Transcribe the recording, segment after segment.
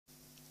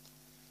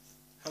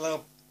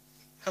Hello,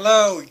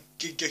 hello.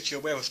 Get you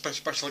away with a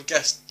special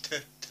guest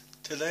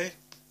today.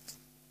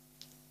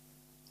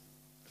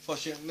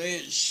 Fortunately,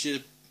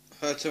 she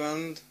hurt her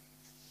hand.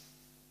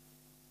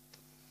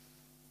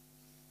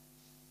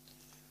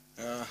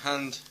 Her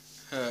hand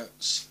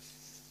hurts.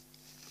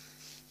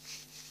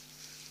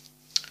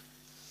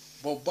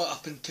 What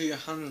happened to your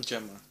hand,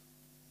 Gemma?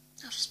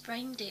 I've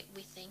sprained it,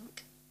 we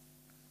think.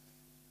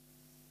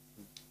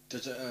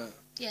 Does it hurt?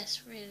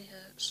 Yes, really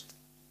hurts.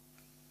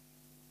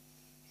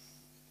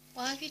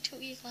 Why have you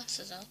took your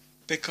glasses off?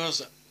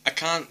 Because I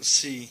can't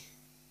see.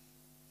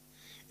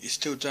 It's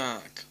too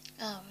dark.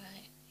 Oh,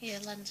 right.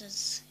 Your lens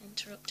is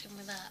interrupting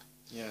with that.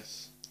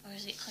 Yes. Or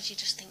is it because you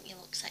just think you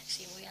look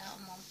sexy without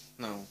them on?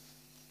 No.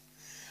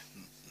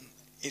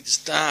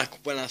 It's dark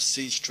when I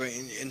see straight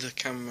into the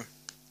camera.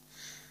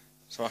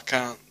 So I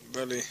can't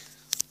really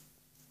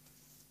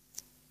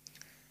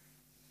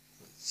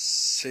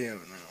see it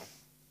now.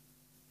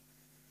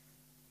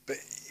 But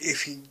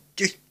if you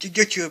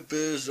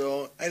YouTubers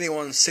or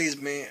anyone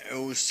sees me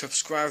who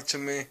subscribe to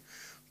me,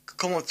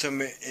 come up to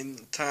me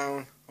in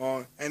town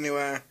or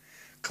anywhere,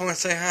 come and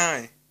say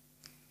hi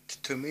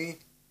to me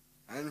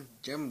and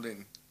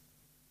Gemlin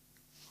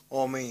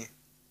or me.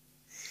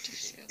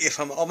 If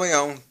I'm on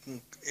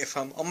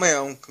my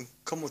own,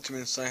 come up to me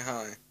and say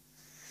hi.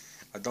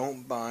 I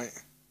don't bite,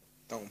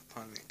 don't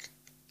panic.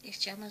 If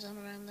Gemma's on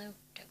around though,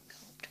 don't go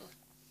up to her.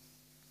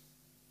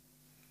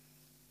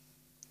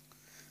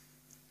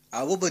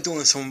 I will be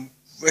doing some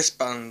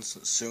wristbands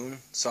soon,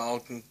 so I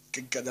can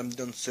get them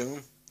done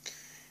soon.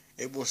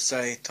 It will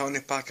say Tony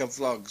Parker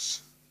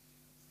Vlogs,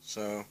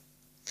 so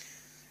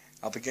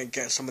I'll be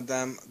getting some of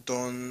them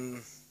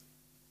done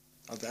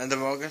at the end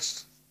of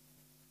August.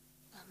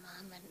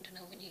 I'm meant to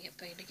know when you get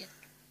paid again.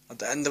 At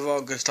the end of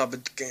August, I'll be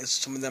getting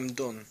some of them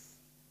done.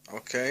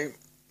 Okay,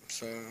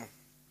 so...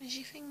 Is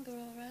your finger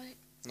alright?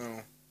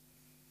 No.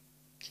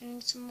 Do you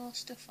need some more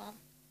stuff on?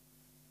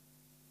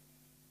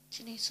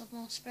 Do you need some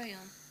more spray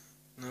on?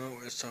 No,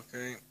 it's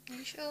okay. Are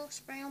you sure?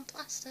 Spray on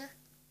plaster?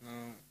 No.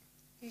 Are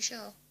you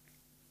sure?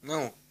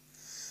 No.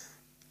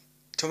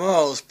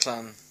 Tomorrow's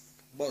plan.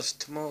 What's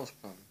tomorrow's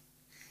plan?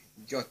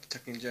 You're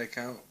taking Jake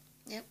out?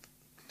 Yep.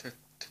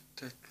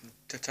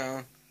 To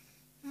town?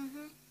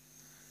 Mhm.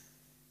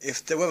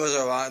 If the weather's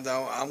alright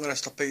though, I'm going to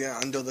stop here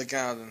and do the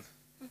garden.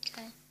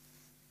 Okay.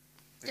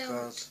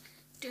 Because...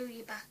 Don't do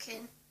your back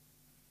in.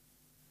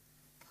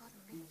 Pardon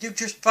me. You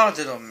just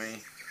farted on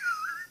me.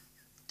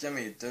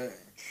 Jimmy, you dirty.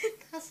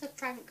 That's a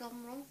prank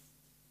gone wrong.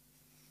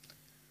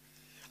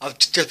 I've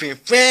just been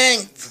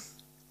pranked!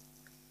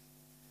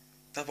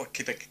 That's what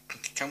Keeper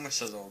Camera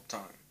says all the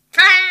time.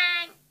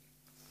 Prank!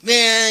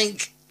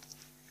 Prank!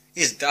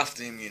 He's daft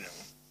him, you know.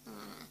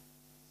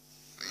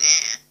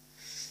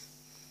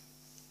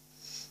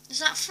 Is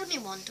that funny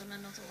one done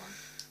another one?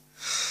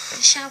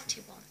 The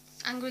shouty one?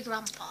 Angry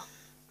Grandpa?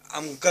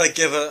 I'm going to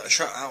give a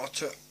shout out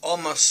to all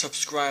my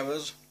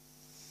subscribers.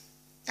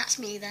 That's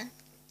me then.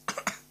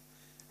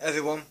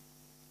 Everyone.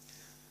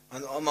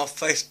 And all my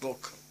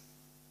Facebook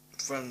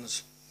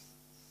friends.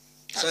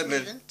 That's me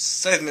then.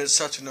 Save me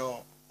so to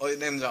know all your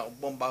names out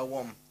one by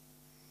one.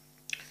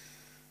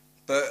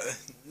 But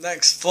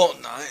next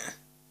fortnight,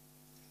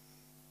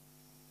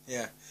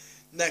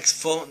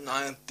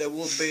 there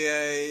will be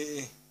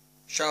a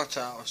shout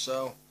out,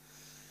 so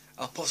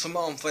I'll put some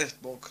on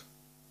Facebook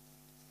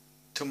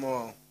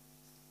tomorrow.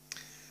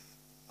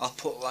 I'll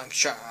put like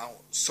shout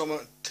out,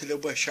 someone to do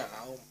a shout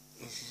out.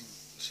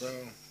 So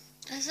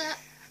Is that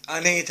I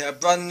need a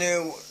brand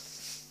new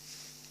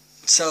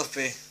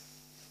selfie.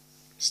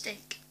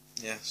 stick?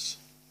 Yes.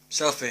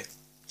 Selfie.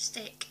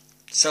 Stick.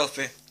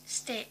 Selfie.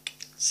 Stick.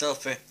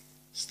 Selfie.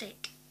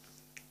 Stick.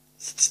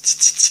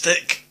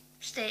 Stick.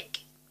 Stick.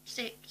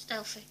 Stick.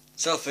 Stealthy.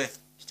 Selfie.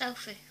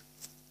 Stealthy.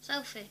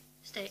 Selfie.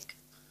 Stick.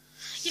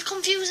 You're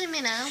confusing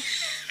me now.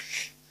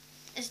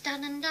 Is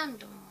Dan and Dan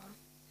done one?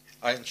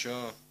 I ain't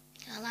sure.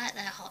 I like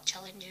their hot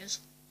challenges.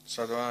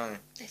 So do I.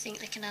 They think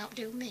they can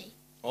outdo me.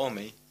 Or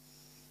me.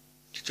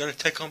 You're going to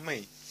take on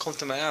me. Come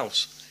to my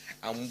house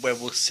and we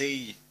will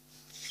see.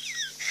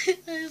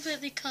 I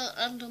bet they can't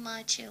handle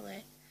my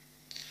chili.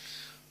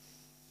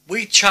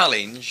 We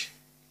challenge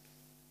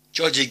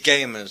Georgie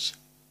Gamers,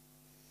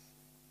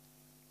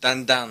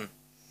 Dan,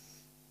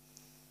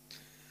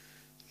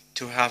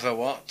 to have a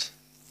what?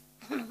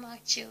 One of my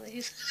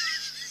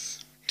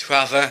chilies. To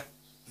have a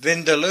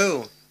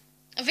Vindaloo.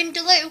 A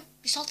Vindaloo?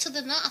 It's hotter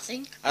than that, I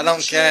think. I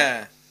don't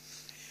care.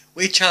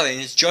 We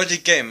challenge Georgie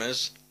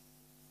Gamers,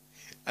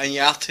 and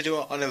you have to do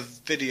it on a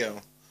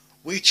video.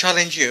 We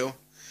challenge you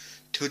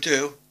to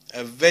do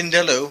a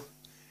Vindaloo.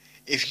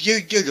 If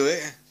you do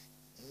it,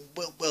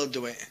 we'll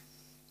do it.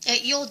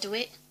 You'll do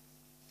it.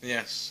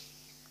 Yes.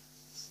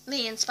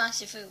 Me and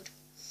spicy food.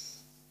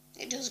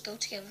 It does go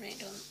together and it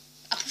doesn't.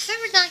 I prefer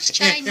a nice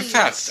Chinese. In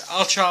fact,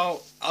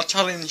 I'll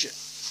challenge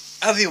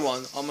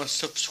everyone on my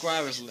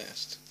subscribers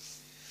list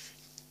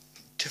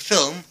to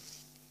film,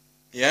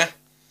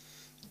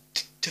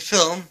 to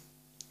film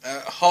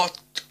hot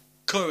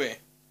curry.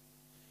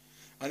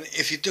 And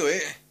if you do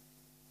it,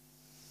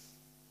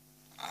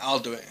 I'll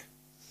do it.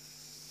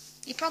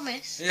 You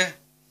promise? Yeah.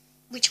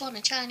 Which one,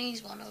 a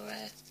Chinese one or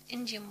a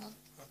Indian one?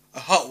 A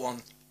hot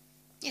one.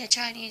 Yeah,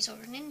 Chinese or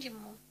an Indian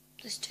one.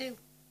 There's two.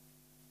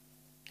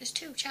 There's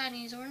two,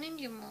 Chinese or an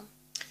Indian one.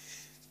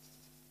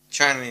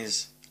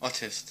 Chinese.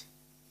 Hottest.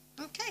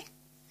 Okay.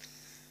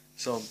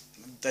 So,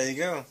 there you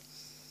go.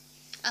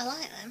 I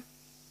like them.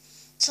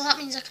 So that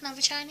means I can have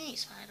a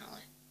Chinese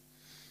finally.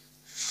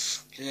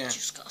 Yeah.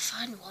 Just got to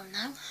find one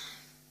now.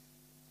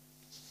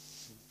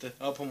 The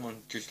open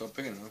one just got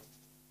big enough.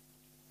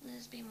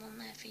 There's been one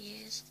there for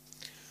years.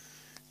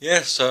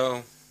 Yeah,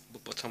 so,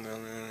 what time are we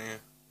on here?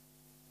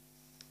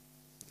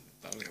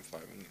 About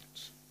 5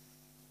 minutes.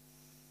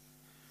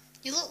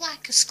 You look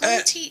like a school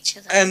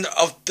teacher then. End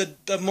of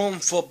the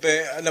month will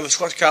be another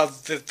Scotch Card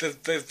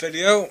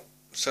video,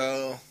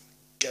 so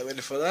get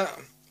ready for that.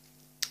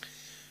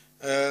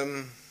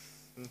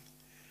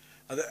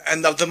 At the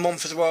end of the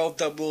month as well,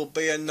 there will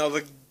be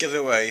another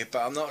giveaway,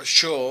 but I'm not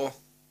sure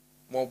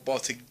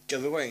what to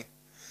give away.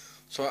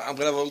 So I'm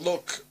going to have a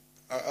look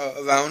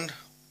around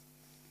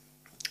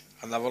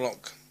and have a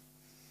look.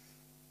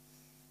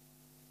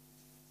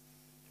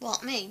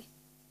 What, me?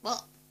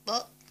 What?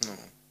 No.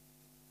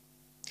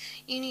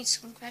 You need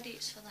some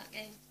credits for that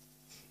game.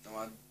 No,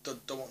 I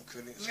don't want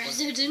credits.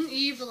 Resident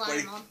Evil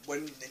I'm on.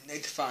 When you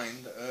need to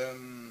find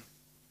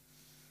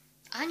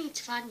I need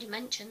to find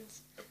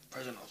Dimensions. a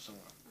present or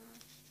somewhere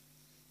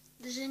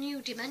There's a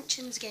new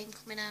Dimensions game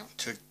coming out.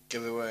 to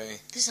give away.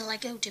 There's a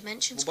Lego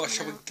Dimensions What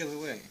shall coming we out. give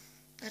away?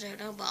 I don't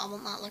know, but I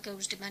want that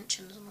Lego's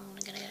Dimensions and I'm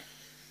going to get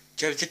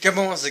it. Give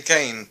me what's a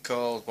game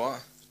called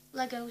what?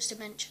 Lego's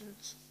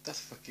Dimensions. That's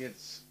for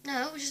kids.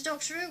 No, it was just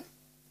Doctor Who.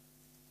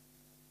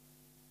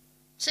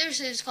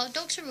 Seriously, it's got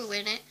Doctor Who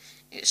in it.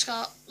 It's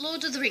got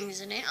Lord of the Rings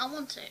in it. I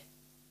want it.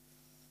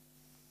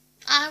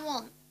 I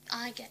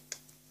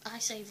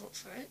save up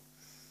for it.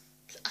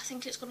 I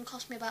think it's going to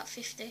cost me about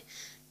 50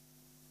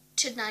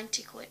 to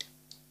 90 quid.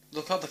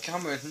 Look at the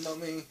camera, not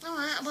me.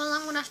 Alright, well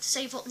I'm going to have to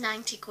save up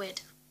 90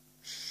 quid.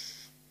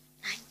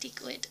 90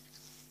 quid.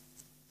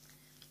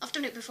 I've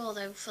done it before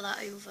though, for that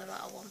Hoover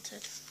that I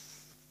wanted.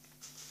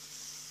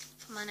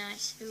 For my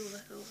nice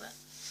Hoover.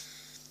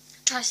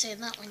 Try saying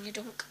that when you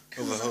dunk.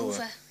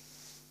 Hoover.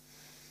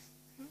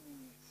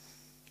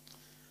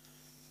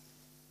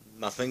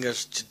 My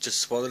fingers just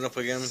swollen up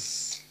again.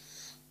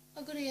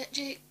 I'm going to get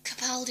Jake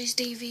Capaldi's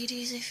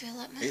DVDs if you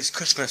let me. It's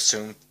Christmas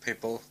soon,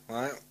 people,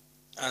 right?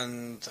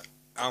 And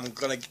I'm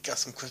gonna get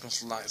some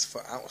Christmas lights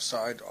for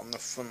outside on the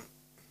front.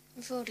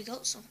 We've already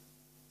got some.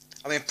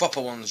 I mean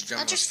proper ones,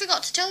 generally. I just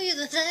forgot to tell you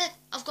they're there.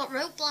 I've got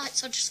rope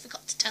lights, I just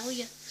forgot to tell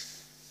you.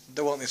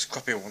 They want these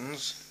crappy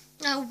ones.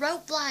 No,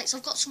 rope lights,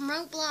 I've got some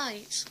rope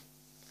lights.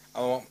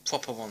 I want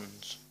proper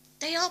ones.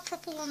 They are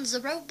proper ones, the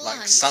rope Like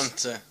lights.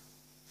 Santa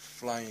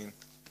flying.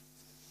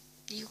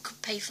 You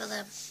could pay for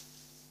them.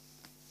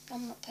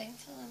 I'm not paying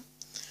for them.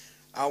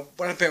 I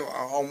want to be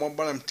on one of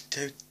them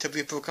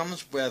TV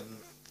programs where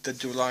they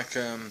do like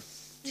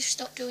You've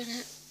stopped doing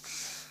it.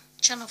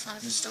 Channel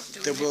 5 has stopped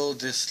doing the it.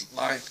 world is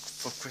light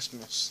for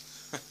Christmas.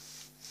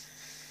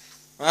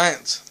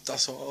 Right,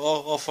 that's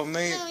all from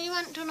me. No, you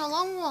haven't done a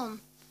long one.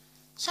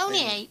 It's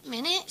only Yeah. 8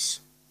 minutes.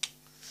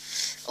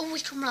 Oh, we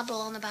can rabble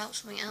on about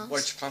something else.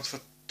 What's your plans for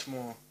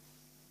tomorrow?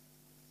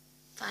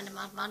 Find a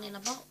madman in a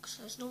box,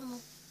 as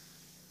normal.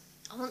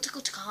 I want to go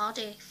to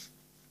Cardiff.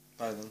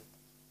 Bye then.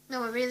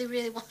 No, I really,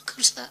 really want to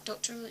go to that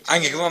Doctor Who.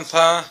 And your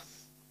grandpa,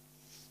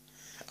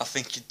 I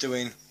think you're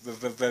doing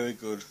very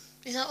good.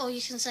 Is that all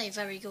you can say?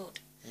 Very good.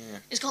 Yeah.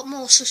 It's got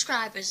more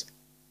subscribers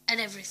and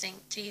everything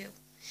to you.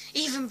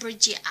 Even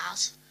Bridget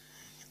has.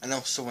 I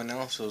know someone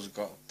else who's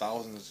got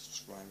thousands of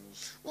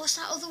subscribers. What's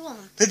that other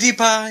one?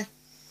 PewDiePie!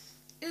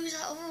 Who's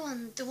that other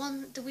one?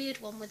 The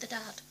weird one with the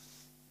dad.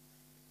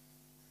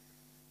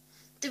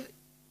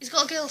 He's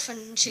got a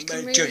girlfriend and she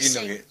can really Juggy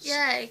sing. Nuggets.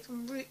 Yeah,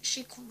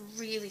 she can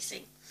really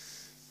sing.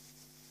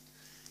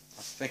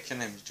 I think her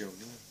name's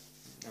Jodie.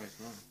 No, it's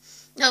not.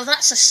 No,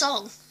 that's a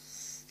song.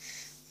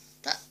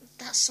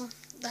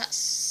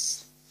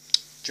 That's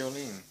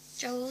Jolene.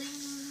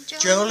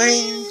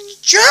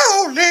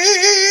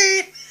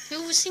 Jolene.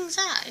 Who sings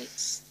that?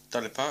 It's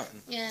Dolly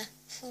Parton. yeah, I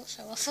thought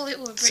so. I thought it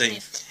was See,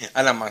 Britney.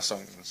 I know my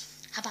songs.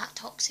 How about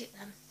Toxic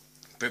then?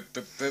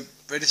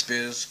 Britney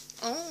Spears.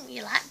 Oh,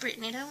 you like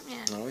Britney, don't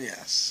you? Oh,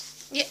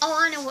 yes. Yeah, oh,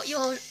 I know what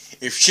you're...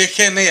 If she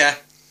came here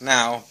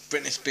now,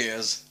 Britney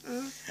Spears,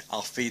 Mm.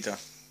 I'll feed her.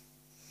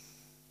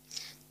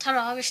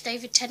 Ta-ra, if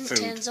David Tennant Food.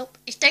 turns up.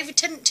 If David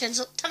Tennant turns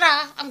up,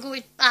 ta-ra, I'm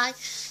going. Bye.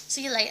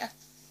 See you later.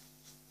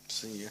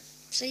 See ya.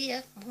 See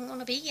ya. Won't want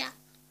to be ya.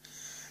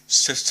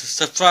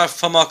 Subscribe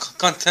for more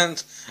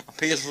content. And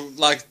please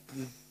like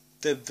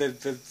the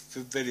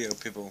video,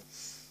 people.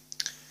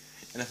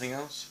 Anything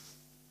else?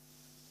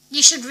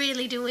 You should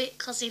really do it,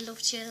 because he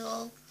loves you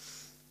all.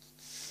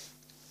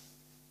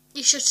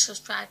 You should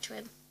subscribe to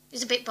him.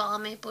 He's a bit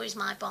balmy, but he's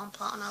my barn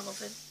part and I love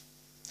him.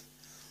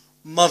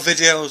 More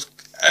videos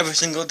every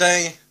single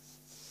day.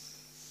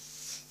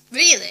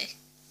 Really?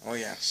 Oh,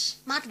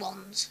 yes. Mad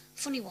ones?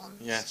 Funny ones?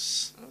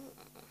 Yes. Oh.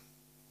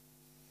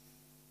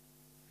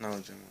 No, I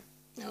don't.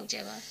 No,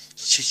 Gemma.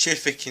 She's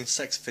thinking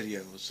sex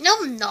videos. No,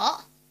 I'm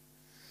not.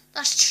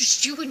 That's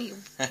just you and your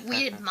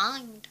weird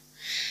mind.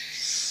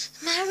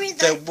 Marry that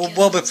There girl.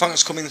 will be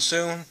pranks coming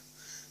soon,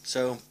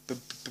 so be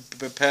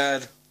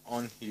prepared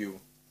on you.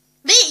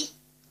 Me?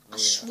 I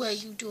swear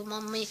you do them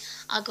on me.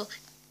 I go,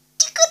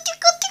 tickle,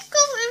 tickle, tickle.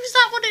 Who's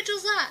that one that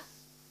does that?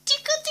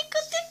 Tickle,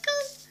 tickle,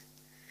 tickle.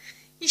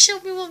 You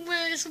showed me one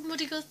where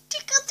somebody goes,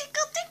 tickle,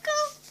 tickle,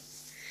 tickle.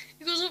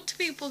 He goes up to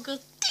people and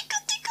goes,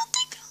 tickle, tickle,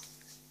 tickle.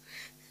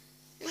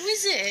 Who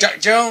is it? Jack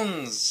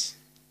Jones!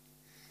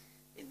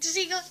 Does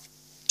he go,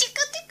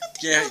 tickle, tickle,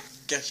 tickle? Yeah,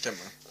 guess him.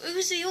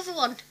 Who's the other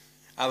one?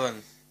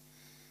 Alan.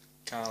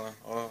 Carla.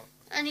 Or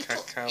And he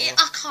put, Carla.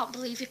 I can't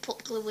believe he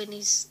put glue in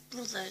his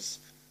brother's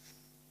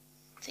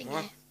thingy.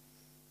 What?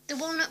 The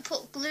one that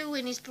put glue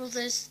in his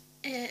brother's,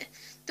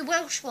 the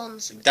Welsh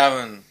ones.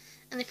 Darren.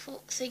 And they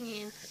put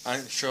thingy in. I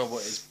ain't sure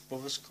what his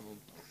brother's called.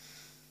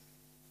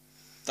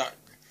 That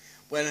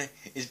when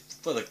his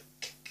brother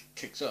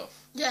kicks off.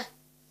 Yeah.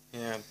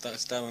 Yeah,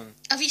 that's Darren.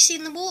 Have you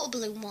seen the water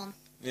balloon one?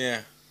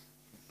 Yeah.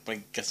 But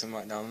I guess him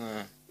right down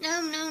there.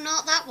 No,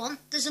 not that one.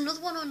 There's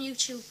another one on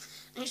YouTube,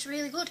 and it's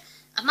really good.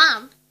 A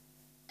man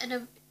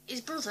and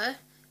his brother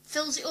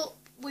fills it up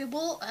with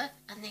water,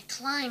 and they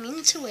climb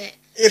into it.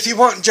 If you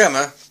want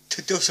Gemma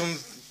to do some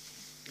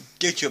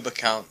YouTube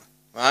account,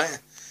 right?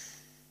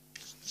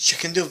 She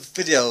can do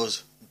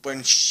videos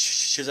when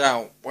she's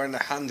out, when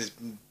her hand is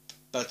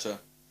better.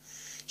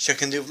 She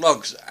can do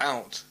vlogs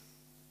out,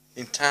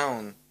 in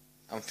town,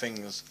 and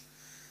things.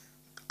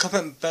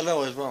 Comment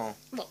below as well.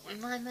 What,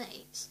 with my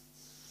mates?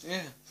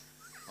 Yeah.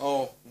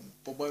 Oh,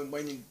 but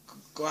when you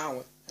go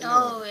out. Anyway.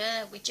 Oh,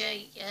 yeah, with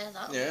Jake, yeah,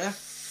 that'll Yeah. be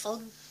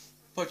fun.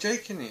 But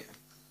Jake in it.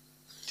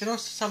 Do you know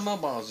Sam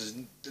Mobiles is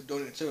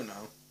doing it too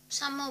now?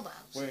 Sam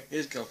Mobiles? Where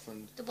his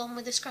girlfriend. The one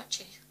with the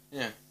scratchy?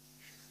 Yeah.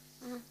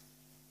 Mm.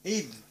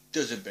 He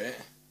does a bit.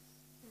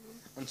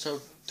 And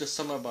so does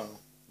Sam Mobile.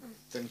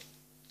 Then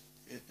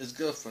his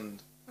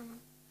girlfriend.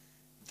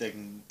 They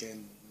can get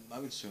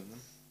married soon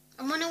then.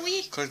 And when are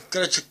we?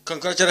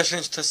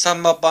 Congratulations to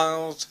Sam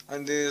Mobiles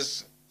and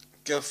his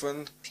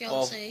girlfriend.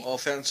 Fiancé. Or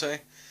fiancé.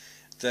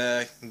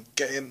 They're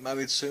getting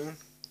married soon.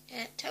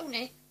 Yeah,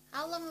 Tony,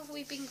 how long have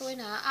we been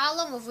going out? How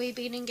long have we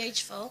been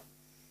engaged for?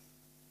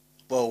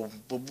 Well,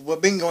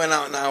 we've been going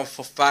out now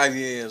for 5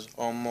 years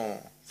or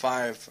more.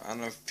 5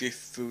 and a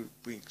few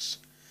weeks.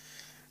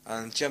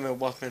 And Gemma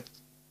wants me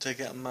to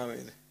get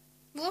married.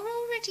 We're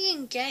already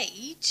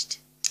engaged.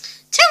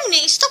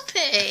 Tony, stop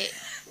it!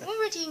 We're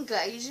already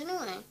engaged, you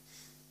know it.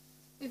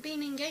 We've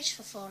been engaged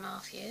for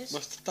 4.5 years.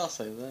 What's that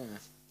say there?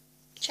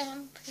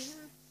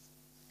 Champion.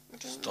 I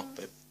don't Stop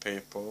know. it,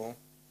 people.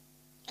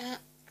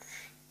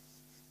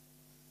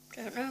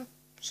 Don't know.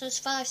 Says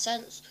 5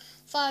 cents.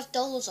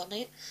 $5 on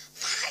it.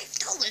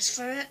 $5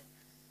 for it?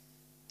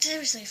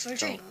 Seriously, for a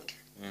drink?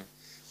 Yeah.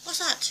 What's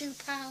that, £2?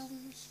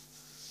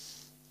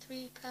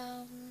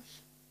 £3?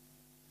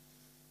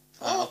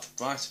 Oh!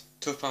 Right,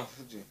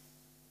 £2.50.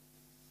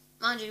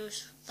 Mind you,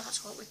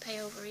 that's what we pay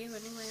over here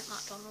anyway at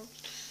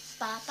McDonald's.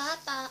 Oh,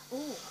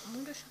 I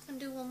wonder if I can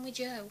do one with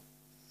Jo.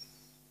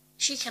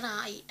 She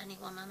cannot eat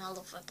anyone and I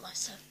love her,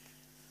 bless her.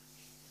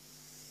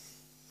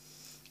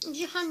 Is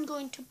your hand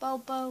going to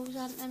Bobo's,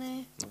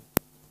 Anthony?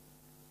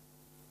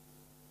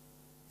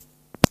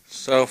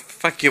 So,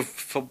 thank you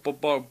for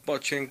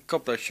watching.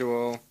 God bless you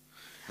all.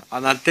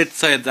 And I did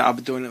say that I'll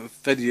be doing a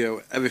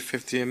video every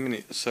 15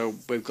 minutes, so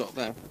we've got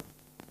that.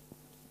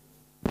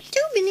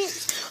 2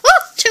 minutes.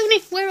 Oh, Tony,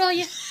 where are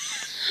you?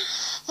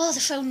 Oh, the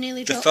phone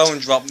nearly dropped. The phone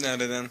dropped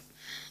nearly then.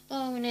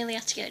 Oh, we nearly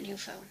had to get a new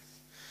phone.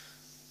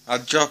 I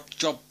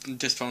dropped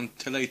this phone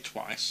today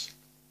twice.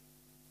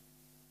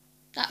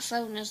 That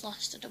phone has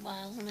lasted a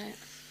while, hasn't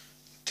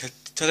it?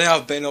 Today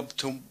I've been up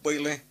to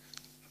Wheatley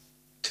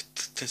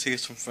to see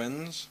some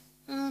friends.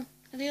 Are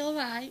they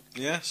alright?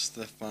 Yes,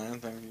 they're fine,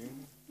 thank you.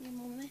 Your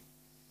mummy?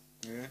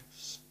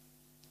 Yes.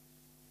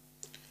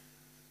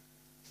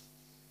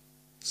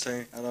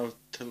 Say hello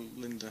to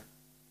Linda.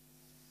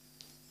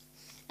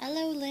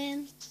 Hello,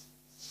 Lynn.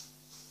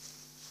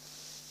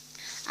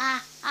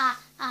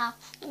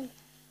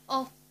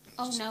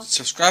 Oh no.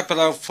 Subscribe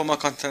below for more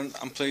content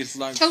and please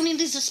like. Tony,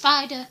 there's a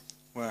spider.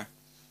 Where?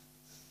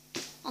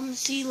 On the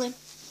ceiling.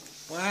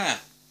 Where?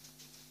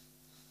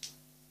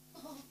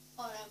 Oh,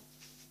 I am.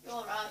 You're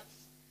alright.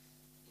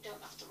 You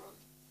don't have to run.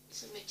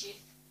 It's a midget.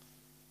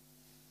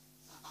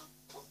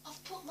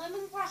 I've put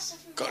lemongrass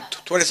everywhere.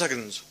 Got 20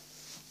 seconds.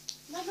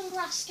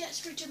 Lemongrass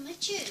gets rid of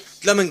midgets.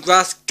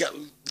 Lemongrass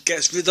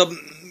gets rid of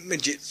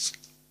midgets.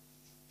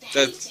 They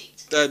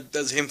hate it.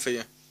 There's him for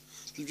you.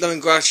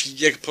 Lemongrass,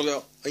 you can pull it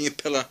up on your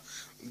pillow.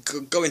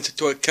 Go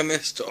into a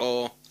chemist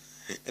or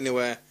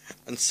anywhere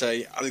and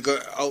say, I'll go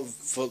out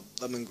for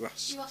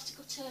lemongrass. You have to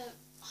go to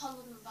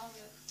Holland and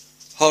Barrett.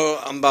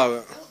 Holland and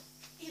Barrett.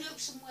 You know,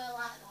 somewhere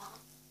like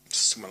that.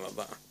 Somewhere like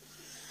that.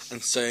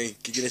 And say,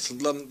 you need some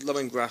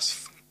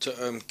lemongrass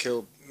to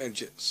kill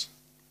midgets.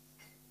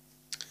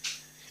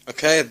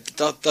 Okay,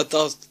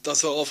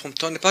 that's all from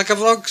Tony Packer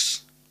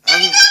Vlogs.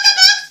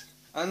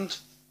 And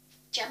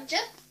Jam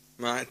Jam.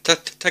 Right,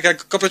 take care.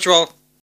 God bless you all.